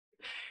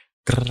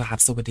กราบ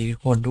สวัสดีทุก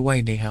คนด้วย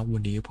นะครับวั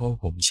นนี้พวก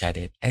ผมชาเด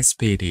ช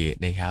SPD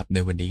นะครับใน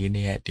วันนี้เ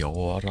นี่ยเดี๋ยว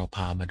เราพ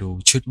ามาดู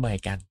ชุดใหม่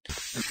กัน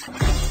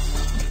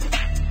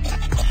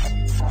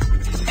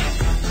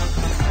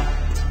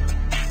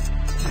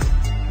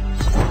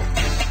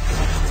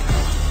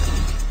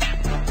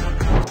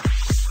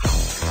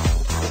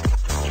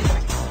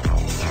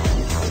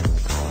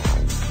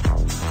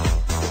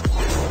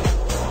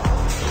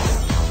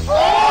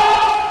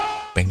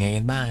เป็นไง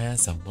กันบ้างฮะ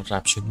สำหรั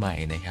บชุดใหม่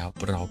นะครับ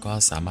เราก็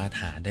สามารถ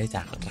หาได้จ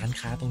ากร้าน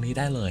ค้าตรงนี้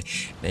ได้เลย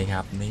นะค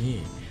รับนี่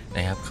น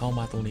ะครับเข้าม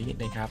าตรงนี้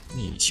นะครับ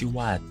นี่ชื่อ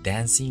ว่า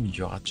Dancing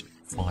Yacht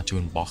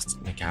Fortune Box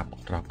นะครับ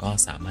เราก็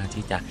สามารถ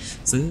ที่จะ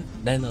ซื้อ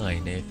ได้เลย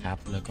นะครับ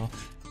แล้วก็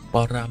ป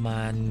ระม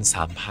าณ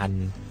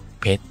 3,000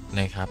เพชร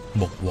นะครับ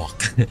บวก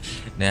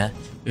นะ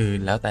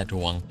แล้วแต่ด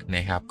วงน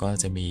ะครับก็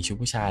จะมีชุด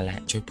ผู้ชายและ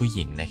ชุดผู้ห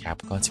ญิงนะครับ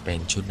ก็จะเป็น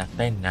ชุดนักเ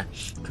ต้นนะ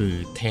คือ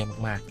เท่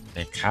มากๆ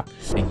นะครับ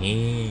อย่าง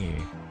นี้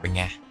เป็น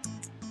ไง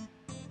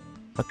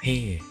ก็เท่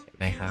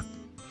นะครับ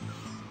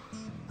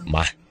ม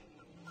า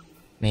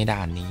ในด่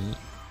านนี้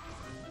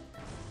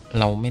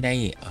เราไม่ได้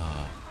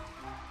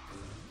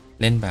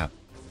เล่นแบบ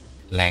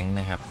แรง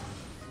นะครับ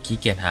ขี้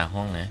เกียจหาห้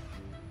องนะ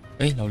เ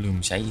อ้ยเราลืม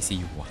ใช้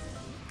ECU ว่ะ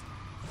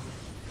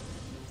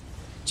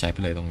ใช้ไป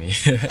เลยตรงนี้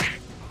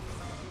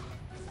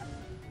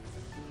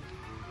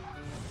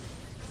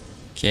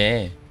โอเค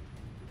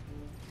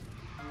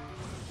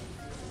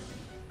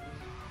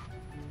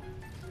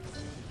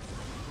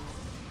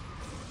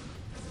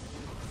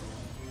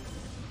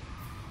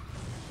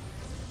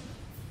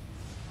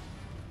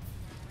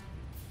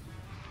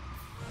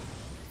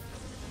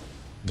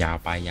ยาว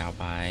ไปยาว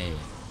ไป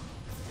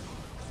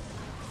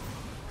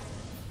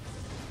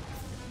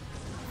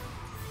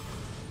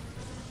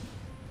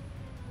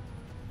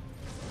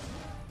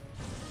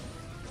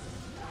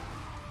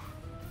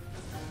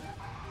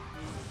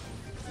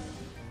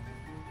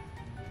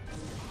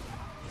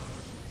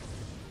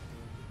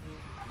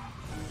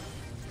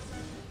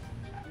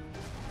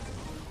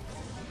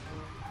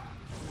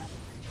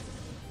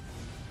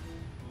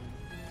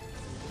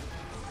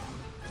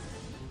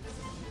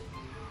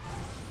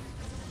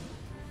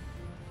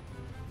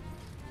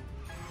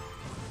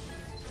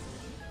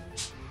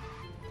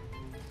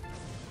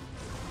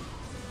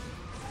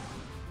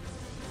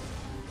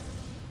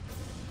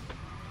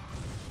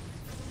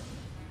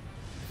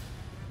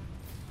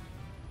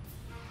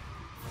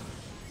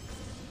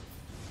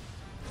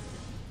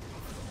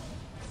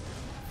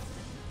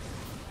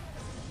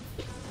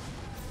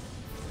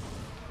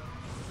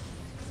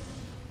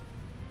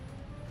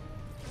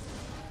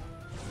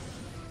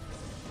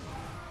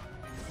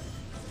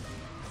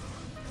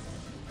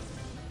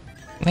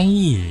นี่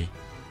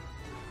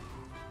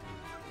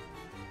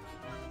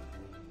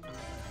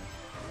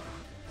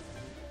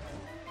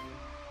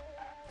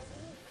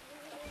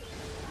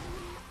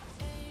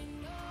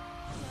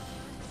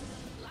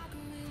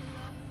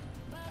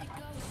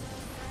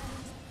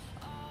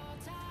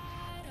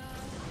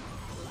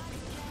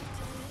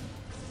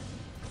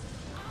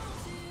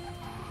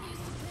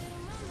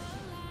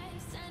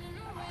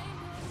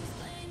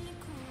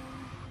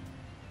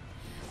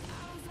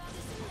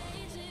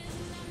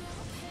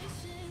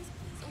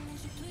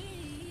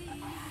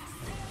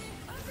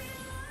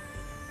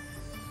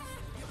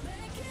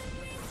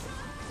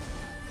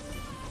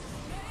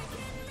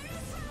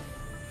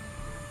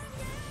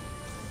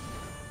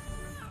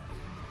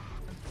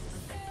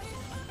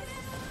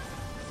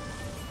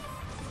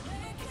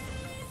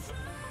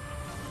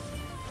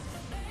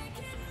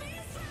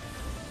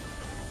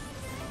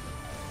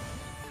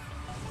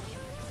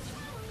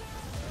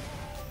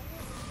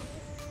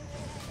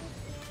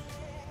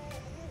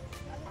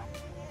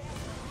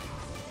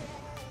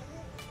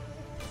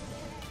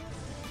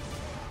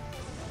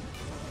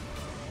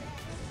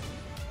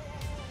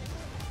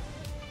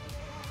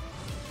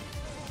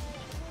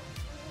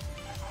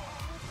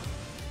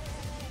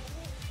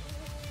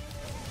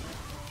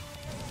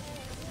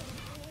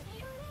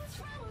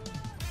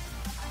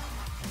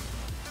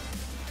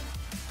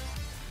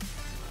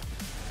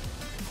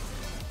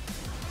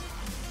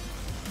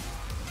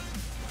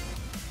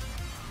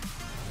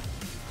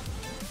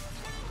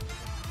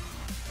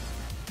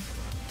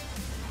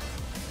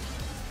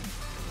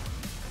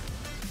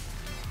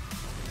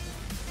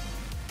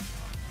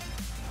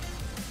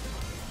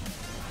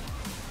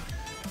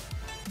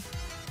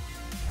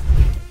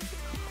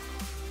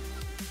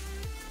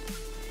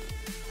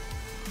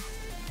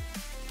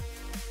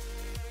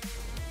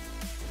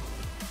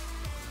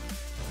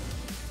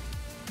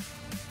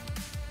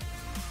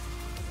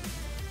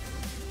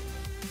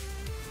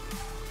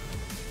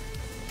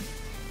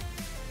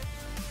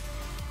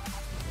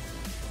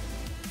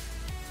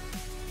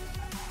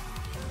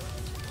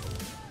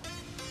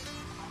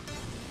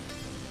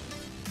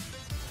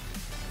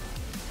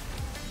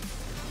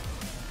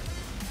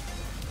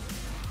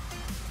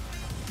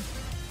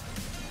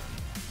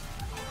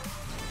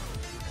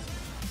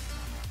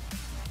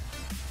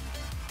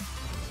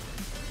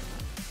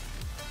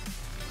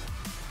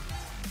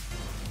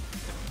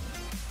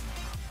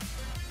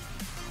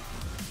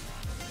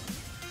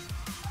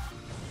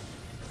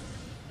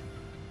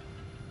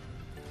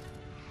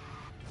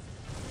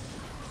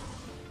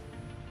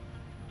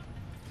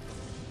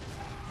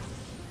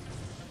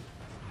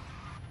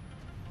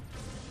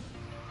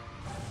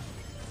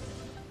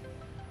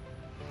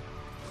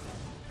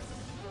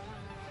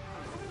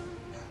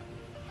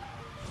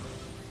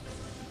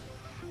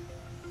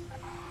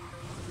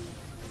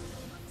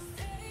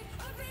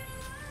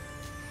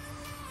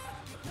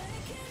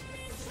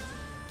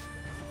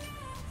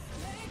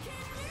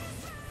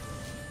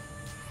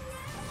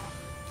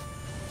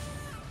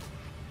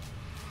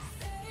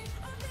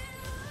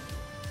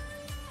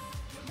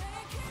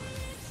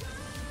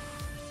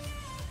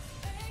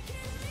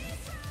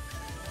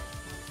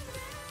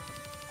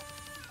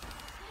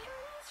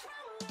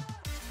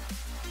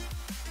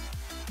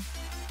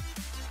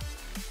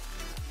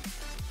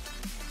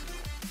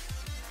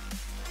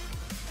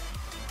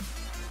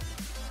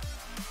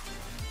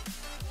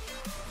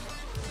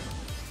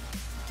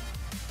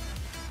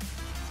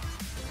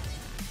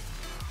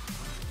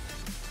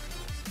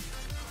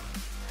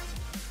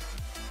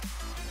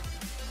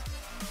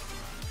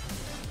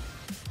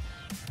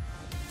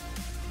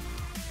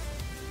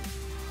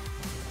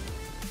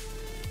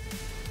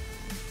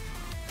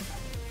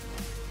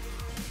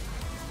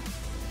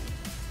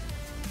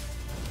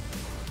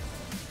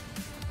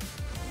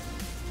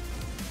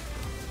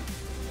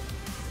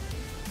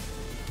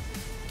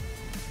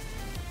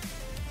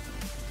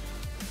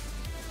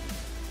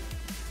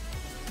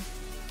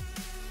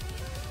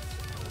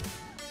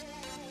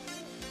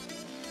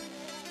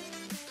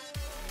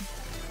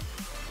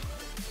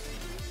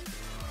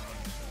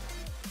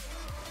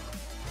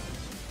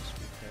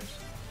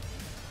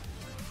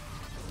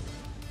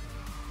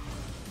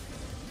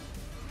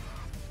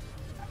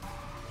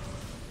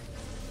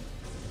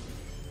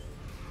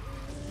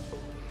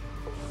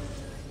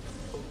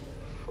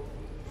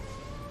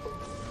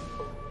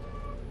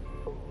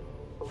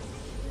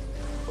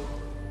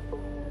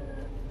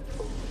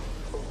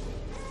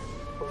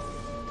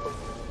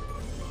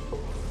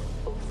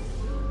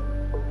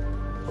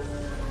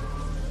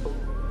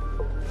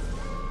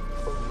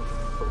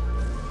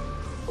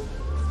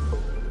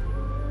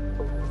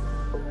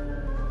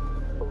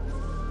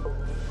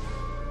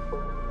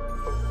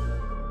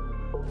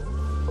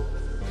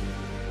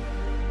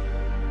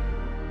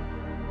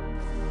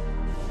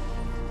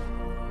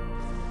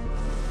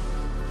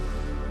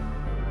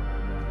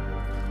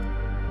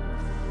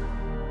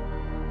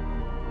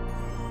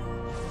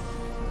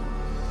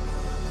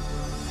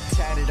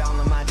it all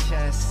on my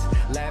chest,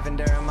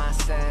 lavender in my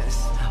sense.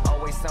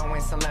 Always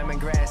throwing some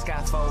lemongrass,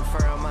 got faux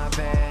fur on my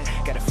bed.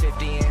 Got a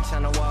 50-inch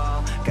on the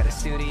wall, got a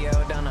studio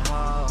down the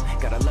hall.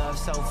 Got a love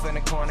sofa in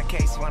the corner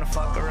case you wanna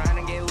fuck around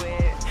and get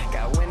wet.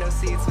 Got window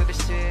seats with the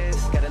shits,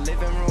 got a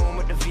living room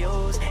with the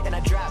views. And I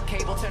drop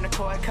cable, turn the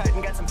cord cut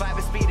and got some vibe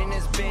and speed in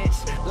this bitch.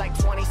 Like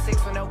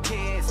 26 with no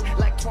kids,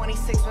 like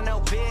 26 with no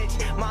bitch.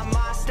 My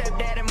mom,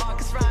 stepdad, and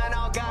Marcus Ryan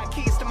all got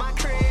keys to my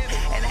crib.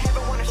 And I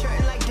haven't worn a shirt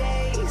in like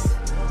days.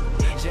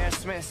 Jared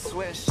Smith,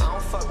 swish. I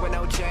don't fuck with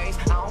no J's,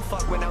 I don't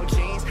fuck with no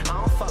jeans, I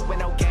don't fuck with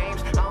no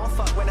games, I don't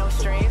fuck with no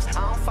streams,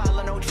 I don't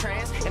follow no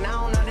trends, and I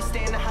don't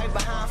understand the hype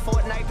behind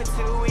Fortnite for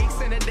 2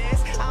 weeks into this.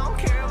 I don't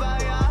care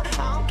about y'all,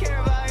 I don't care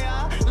about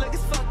y'all. Look,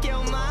 it's fuck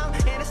your mom,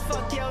 and it's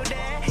fuck your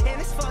dad,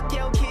 and it's fuck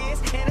your kids,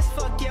 and it's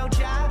fuck your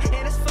job,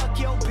 and it's fuck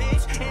your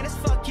bitch, and it's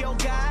fuck your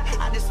guy.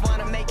 I just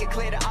wanna make it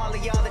clear to all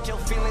of y'all that your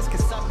feelings can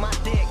suck my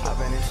dick. I've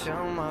been in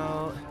chill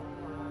mode,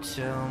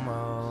 chill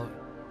mode.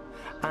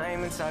 I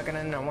ain't been talking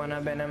to no one,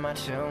 I've been in my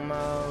chill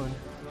mode.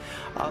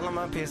 All of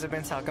my peers have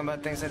been talking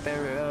about things that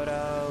they're real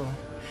though,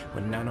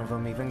 but none of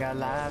them even got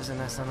lives and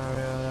that's not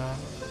real though.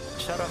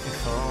 Shut off your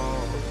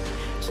phone,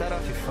 shut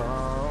off your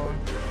phone.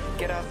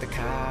 Get off the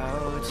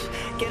couch,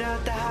 get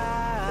out the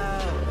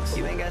house.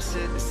 You ain't got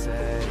shit to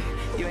say,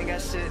 you ain't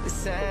got shit to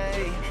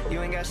say,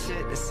 you ain't got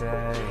shit to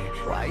say.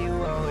 Why you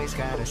always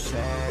gotta say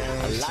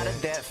a lot of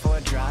debt for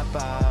a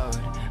dropout,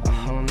 a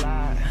whole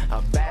lot.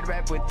 A bad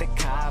rap with the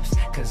cops,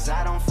 cause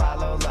I don't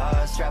follow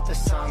laws. Dropped a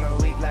song a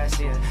week last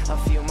year, a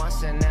few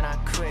months and then I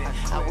quit.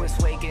 I was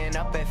waking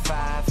up at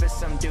 5 for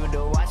some dude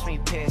to watch me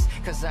piss,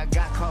 cause I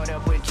got caught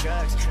up with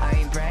drugs. I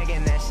ain't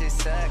bragging, that shit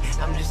suck.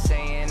 I'm just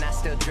saying I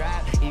still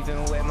drive,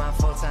 even with my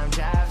full-time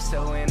job.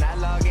 So when I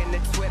log into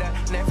Twitter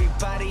and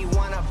everybody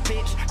want a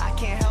bitch, I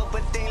can't help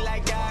but think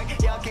like, dog,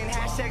 y'all can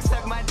hashtag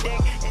suck my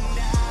dick. And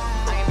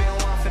I ain't been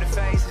one for the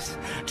faces,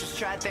 just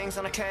try things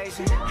on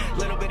occasion.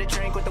 Little bit of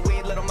drink with the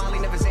weed, little Molly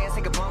never Zans,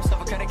 take a bumps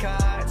off a credit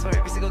cards. For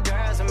every single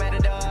girl's a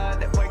matador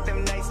that work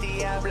them nights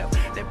Diablo,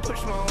 that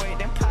push more weight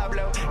than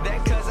Pablo. That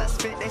cause I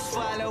spit, they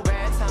swallow.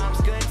 Bad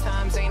times, good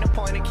times, ain't a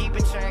point of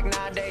keeping track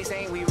nowadays.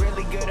 Ain't we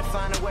really good at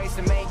finding ways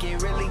to make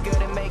it? Really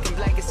good at making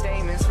blanket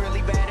statements,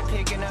 really bad at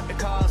picking up the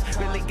calls,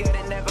 really good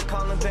at never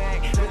calling back,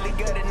 really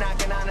good at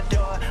knocking on the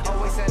door,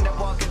 always end up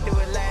walking through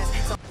it last.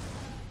 So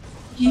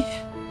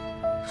yeah.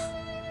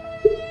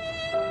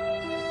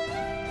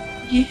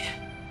 Yeah.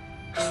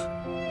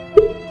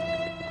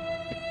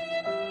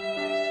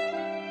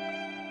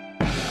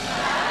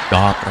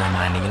ก็ประม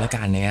าณนี้แล้ว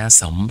กันนะ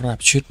สำหรับ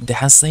ชุด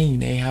dancing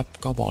นะครับ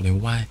ก็บอกเลย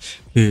ว่า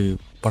คือ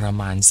ประ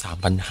มาณ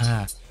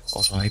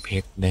 3,500 เพ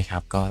ชรนะครั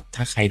บก็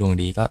ถ้าใครดวง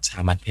ดีก็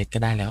3,000 เพชรก็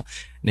ได้แล้ว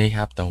นะค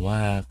รับแต่ว่า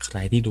ใคร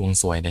ที่ดวง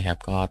สวยนะครับ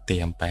ก็เตรี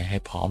ยมไปให้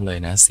พร้อมเลย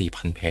นะ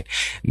 4,000 เพชร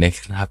นะ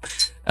ครับ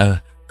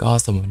ก็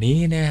สำหรับวันนี้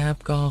นะครับ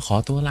ก็ขอ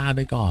ตัวลาไ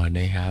ปก่อน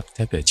นะครับ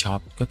ถ้าเกิดชอบ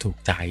ก็ถูก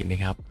ใจนะ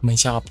ครับไม่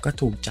ชอบก็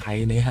ถูกใจ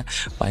นะฮะ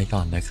ไปก่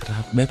อนนะครั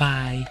บบ๊ายบา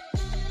ย